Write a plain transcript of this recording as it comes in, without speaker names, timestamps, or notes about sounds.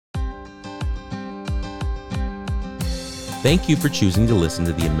Thank you for choosing to listen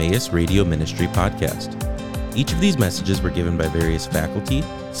to the Emmaus Radio Ministry podcast. Each of these messages were given by various faculty,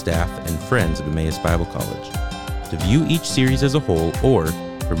 staff, and friends of Emmaus Bible College. To view each series as a whole, or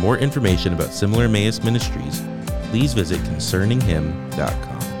for more information about similar Emmaus ministries, please visit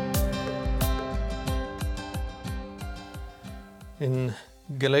concerninghim.com. In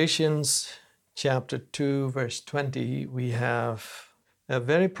Galatians chapter 2, verse 20, we have a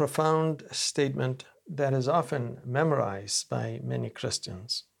very profound statement that is often memorized by many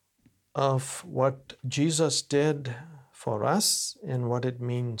Christians of what Jesus did for us and what it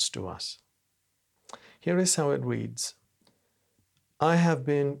means to us. Here is how it reads: I have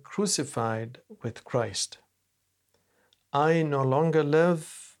been crucified with Christ. I no longer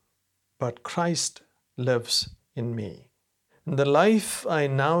live, but Christ lives in me. The life I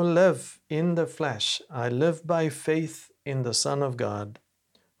now live in the flesh, I live by faith in the Son of God,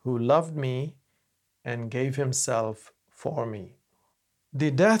 who loved me and gave himself for me.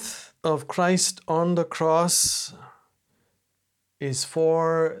 The death of Christ on the cross is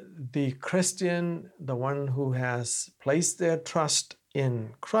for the Christian, the one who has placed their trust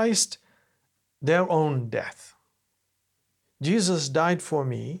in Christ, their own death. Jesus died for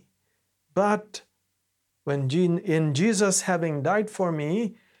me, but in Jesus having died for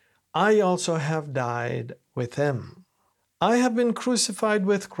me, I also have died with him. I have been crucified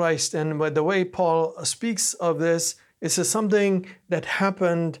with Christ, and by the way Paul speaks of this, it's something that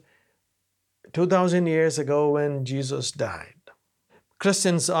happened 2,000 years ago when Jesus died.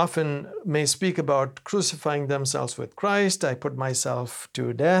 Christians often may speak about crucifying themselves with Christ. I put myself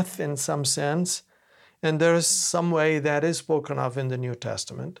to death in some sense, and there is some way that is spoken of in the New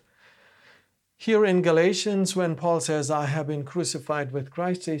Testament. Here in Galatians, when Paul says, I have been crucified with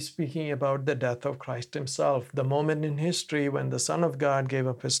Christ, he's speaking about the death of Christ himself, the moment in history when the Son of God gave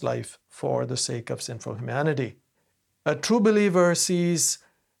up his life for the sake of sinful humanity. A true believer sees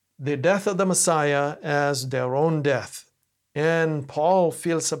the death of the Messiah as their own death, and Paul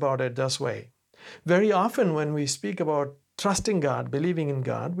feels about it this way. Very often when we speak about trusting God, believing in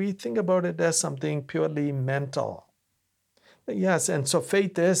God, we think about it as something purely mental. Yes, and so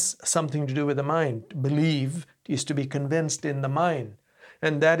faith is something to do with the mind. Believe is to be convinced in the mind.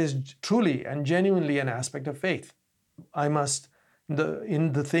 And that is truly and genuinely an aspect of faith. I must,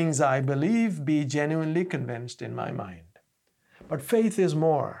 in the things I believe, be genuinely convinced in my mind. But faith is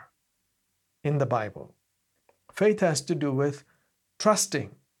more in the Bible. Faith has to do with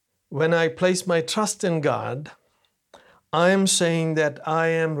trusting. When I place my trust in God, I am saying that I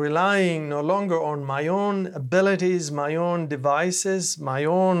am relying no longer on my own abilities, my own devices, my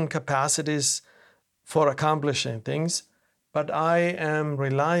own capacities for accomplishing things, but I am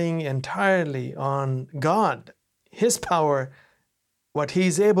relying entirely on God, His power, what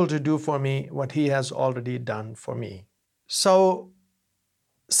He's able to do for me, what He has already done for me. So,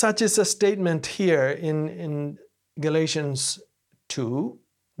 such is a statement here in Galatians 2,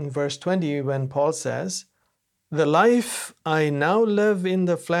 in verse 20, when Paul says, the life I now live in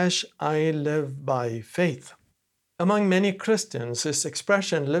the flesh, I live by faith. Among many Christians, this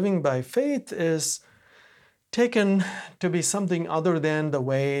expression, living by faith, is taken to be something other than the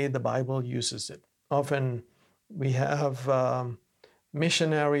way the Bible uses it. Often we have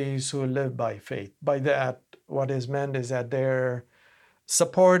missionaries who live by faith. By that, what is meant is that their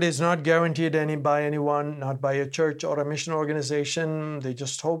support is not guaranteed by anyone, not by a church or a mission organization. They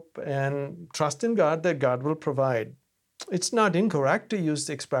just hope and trust in God that God will provide. It's not incorrect to use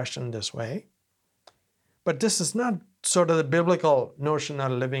the expression this way, but this is not sort of the biblical notion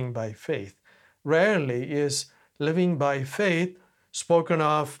of living by faith. Rarely is living by faith spoken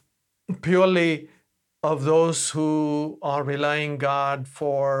of purely of those who are relying on God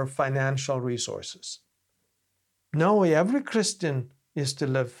for financial resources. No, every Christian is to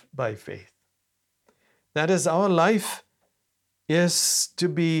live by faith. That is, our life is to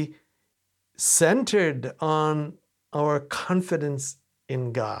be centered on our confidence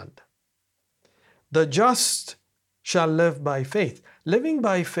in God. The just shall live by faith. Living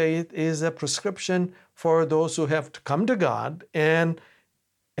by faith is a prescription for those who have to come to God and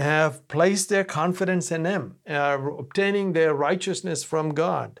have placed their confidence in Him, obtaining their righteousness from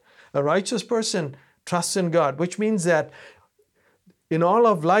God. A righteous person trusts in God, which means that in all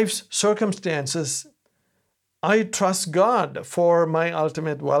of life's circumstances, I trust God for my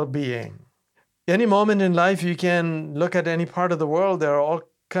ultimate well-being. Any moment in life, you can look at any part of the world, there are all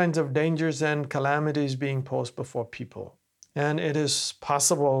kinds of dangers and calamities being posed before people. And it is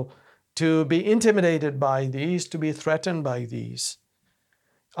possible to be intimidated by these, to be threatened by these.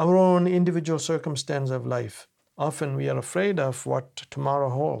 Our own individual circumstance of life, often we are afraid of what tomorrow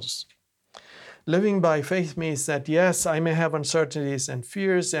holds. Living by faith means that, yes, I may have uncertainties and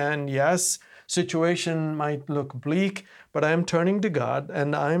fears, and yes, situation might look bleak, but I am turning to God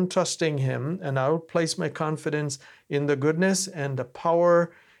and I am trusting Him, and I will place my confidence in the goodness and the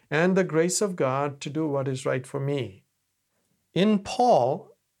power and the grace of God to do what is right for me. In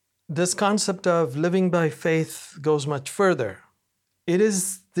Paul, this concept of living by faith goes much further. It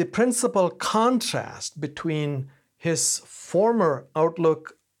is the principal contrast between his former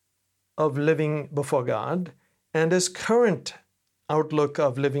outlook of living before God and his current outlook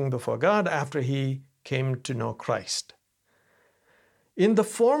of living before God after he came to know Christ. In the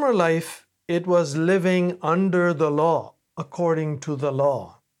former life, it was living under the law, according to the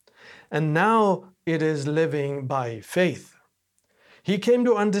law. And now it is living by faith. He came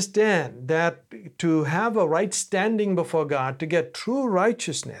to understand that to have a right standing before God, to get true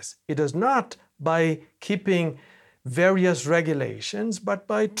righteousness, it is not by keeping various regulations, but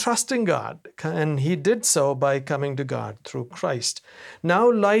by trusting God. And he did so by coming to God through Christ.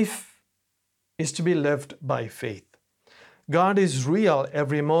 Now life is to be lived by faith. God is real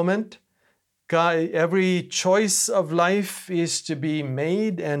every moment. Every choice of life is to be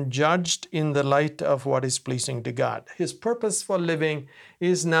made and judged in the light of what is pleasing to God. His purpose for living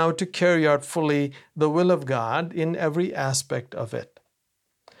is now to carry out fully the will of God in every aspect of it.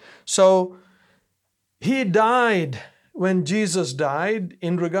 So he died when Jesus died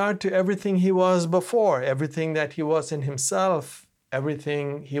in regard to everything he was before, everything that he was in himself,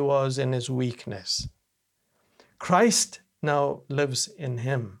 everything he was in his weakness. Christ now lives in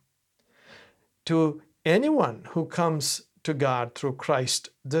him. To anyone who comes to God through Christ,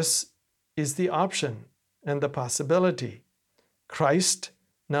 this is the option and the possibility. Christ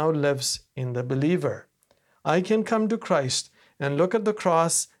now lives in the believer. I can come to Christ and look at the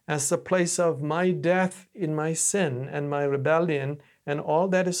cross as the place of my death in my sin and my rebellion and all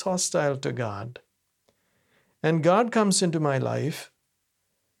that is hostile to God. And God comes into my life.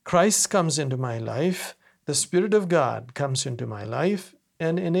 Christ comes into my life. The Spirit of God comes into my life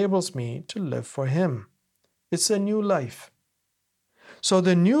and enables me to live for Him. It's a new life. So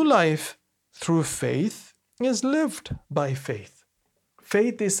the new life through faith is lived by faith.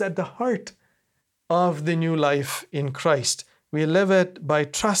 Faith is at the heart of the new life in Christ. We live it by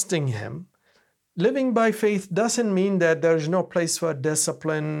trusting Him. Living by faith doesn't mean that there is no place for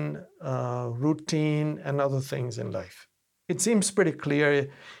discipline, routine, and other things in life. It seems pretty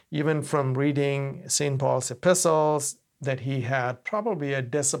clear, even from reading St. Paul's epistles, that he had probably a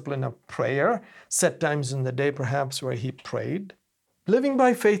discipline of prayer, set times in the day perhaps where he prayed. Living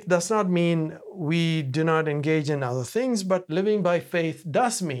by faith does not mean we do not engage in other things, but living by faith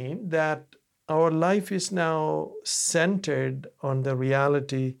does mean that our life is now centered on the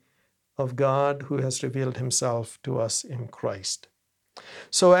reality of God who has revealed Himself to us in Christ.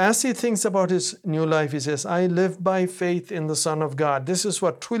 So as he thinks about his new life, he says, I live by faith in the Son of God. This is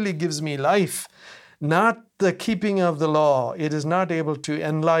what truly gives me life. Not the keeping of the law. It is not able to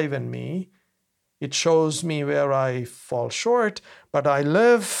enliven me. It shows me where I fall short, but I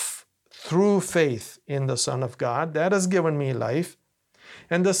live through faith in the Son of God. That has given me life.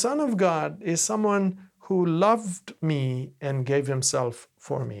 And the Son of God is someone who loved me and gave Himself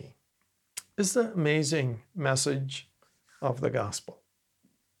for me. It's the amazing message of the gospel.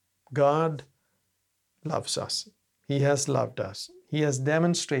 God loves us. He has loved us. He has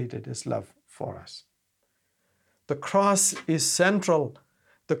demonstrated His love for us. The cross is central.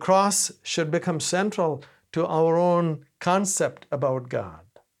 The cross should become central to our own concept about God.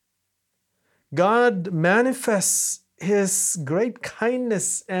 God manifests His great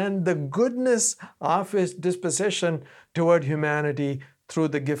kindness and the goodness of His disposition toward humanity through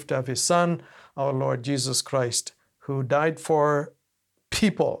the gift of His Son, our Lord Jesus Christ, who died for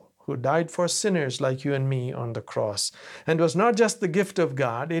people, who died for sinners like you and me on the cross. And it was not just the gift of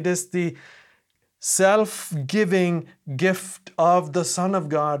God, it is the self-giving gift of the Son of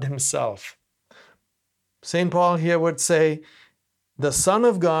God Himself. St. Paul here would say, the Son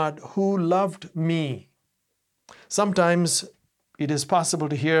of God who loved me. Sometimes it is possible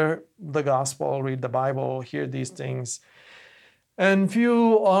to hear the gospel, read the Bible, hear these things, and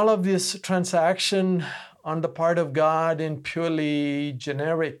view all of this transaction on the part of God in purely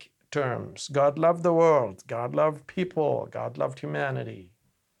generic terms. God loved the world, God loved people, God loved humanity.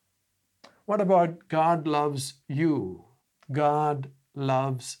 What about God loves you? God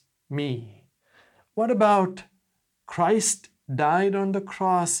loves me. What about Christ died on the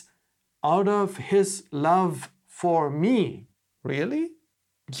cross out of His love for me? Really?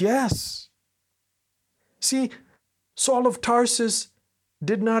 Yes. See, Saul of Tarsus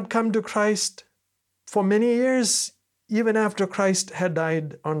did not come to Christ for many years. even after Christ had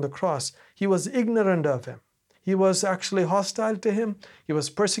died on the cross, he was ignorant of him. He was actually hostile to him. He was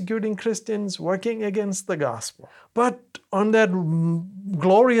persecuting Christians, working against the gospel. But on that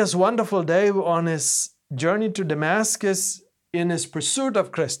glorious, wonderful day on his journey to Damascus, in his pursuit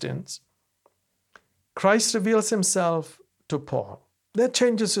of Christians, Christ reveals himself to Paul. That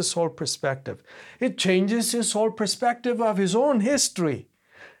changes his whole perspective. It changes his whole perspective of his own history.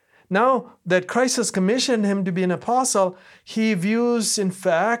 Now that Christ has commissioned him to be an apostle, he views, in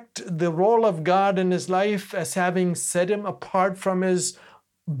fact, the role of God in his life as having set him apart from his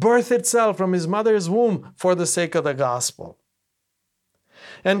birth itself, from his mother's womb, for the sake of the gospel.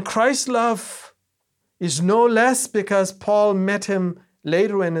 And Christ's love is no less because Paul met him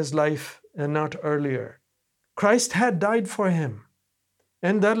later in his life and not earlier. Christ had died for him,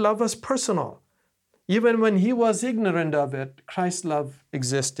 and that love was personal. Even when he was ignorant of it, Christ's love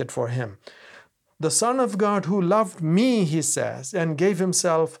existed for him. The Son of God who loved me, he says, and gave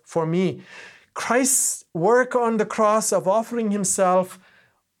himself for me. Christ's work on the cross of offering himself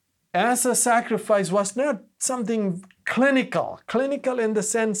as a sacrifice was not something clinical in the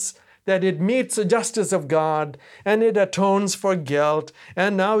sense that it meets the justice of God and it atones for guilt,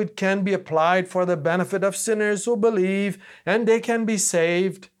 and now it can be applied for the benefit of sinners who believe, and they can be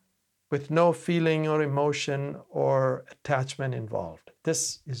saved with no feeling or emotion or attachment involved.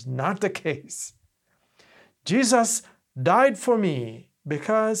 This is not the case. Jesus died for me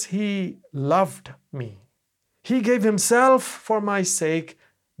because he loved me. He gave himself for my sake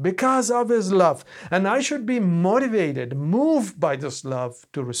because of his love. And I should be motivated, moved by this love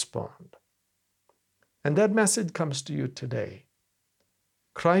to respond. And that message comes to you today.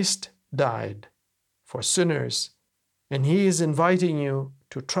 Christ died for sinners, and he is inviting you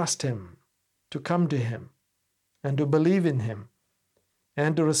to trust him, to come to him, and to believe in him,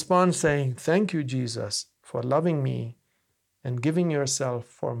 and to respond saying, "Thank you, Jesus, for loving me and giving yourself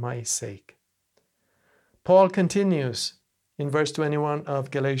for my sake." Paul continues in verse 21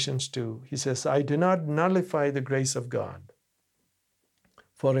 of Galatians 2. He says, "I do not nullify the grace of God.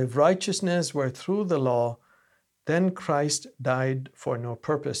 For if righteousness were through the law, then Christ died for no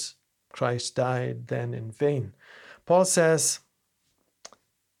purpose. Christ died then in vain." Paul says,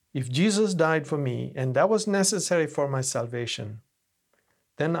 if Jesus died for me, and that was necessary for my salvation,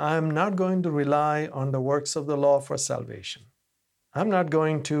 then I'm not going to rely on the works of the law for salvation. I'm not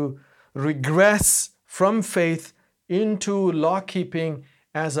going to regress from faith into law-keeping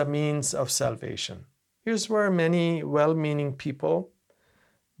as a means of salvation. Here's where many well-meaning people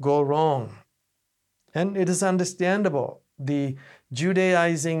go wrong. And it is understandable. The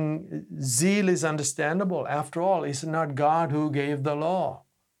Judaizing zeal is understandable. After all, it's not God who gave the law.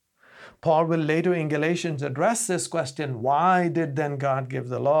 Paul will later in Galatians address this question, why did then God give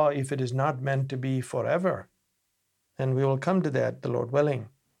the law if it is not meant to be forever? And we will come to that, the Lord willing.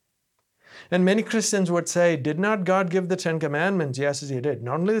 And many Christians would say, did not God give the 10 Commandments? Yes, he did.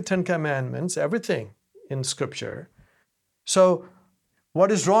 Not only the 10 Commandments, everything in Scripture. So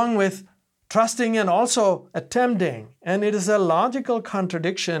what is wrong with trusting and also attempting? And it is a logical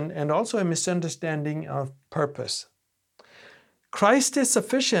contradiction and also a misunderstanding of purpose. Christ is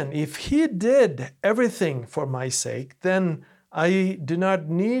sufficient. If he did everything for my sake, then I do not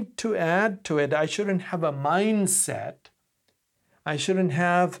need to add to it. I shouldn't have a mindset. I shouldn't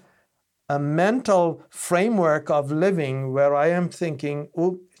have a mental framework of living where I am thinking,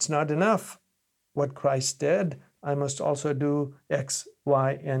 oh, it's not enough what Christ did. I must also do X,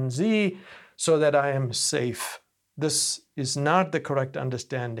 Y, and Z so that I am safe. This is not the correct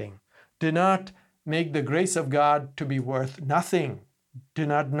understanding. Do not make the grace of God to be worth nothing. Do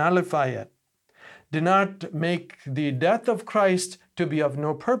not nullify it. Do not make the death of Christ to be of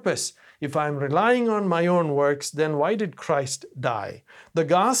no purpose. If I'm relying on my own works, then why did Christ die? The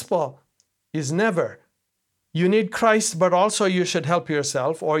gospel is never, you need Christ, but also you should help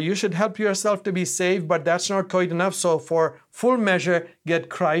yourself, or you should help yourself to be saved, but that's not quite enough, so for full measure, get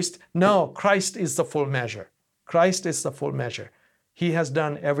Christ. No, Christ is the full measure. Christ is the full measure. He has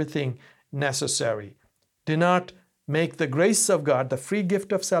done everything necessary. Do not make the grace of God, the free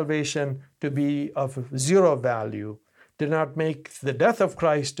gift of salvation, to be of zero value. Do not make the death of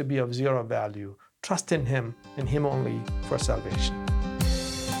Christ to be of zero value. Trust in him and him only for salvation.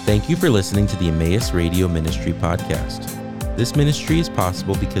 Thank you for listening to the Emmaus Radio Ministry podcast. This ministry is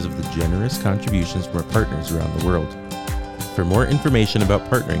possible because of the generous contributions from our partners around the world. For more information about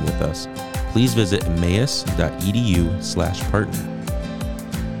partnering with us, please visit emmaus.edu/partner.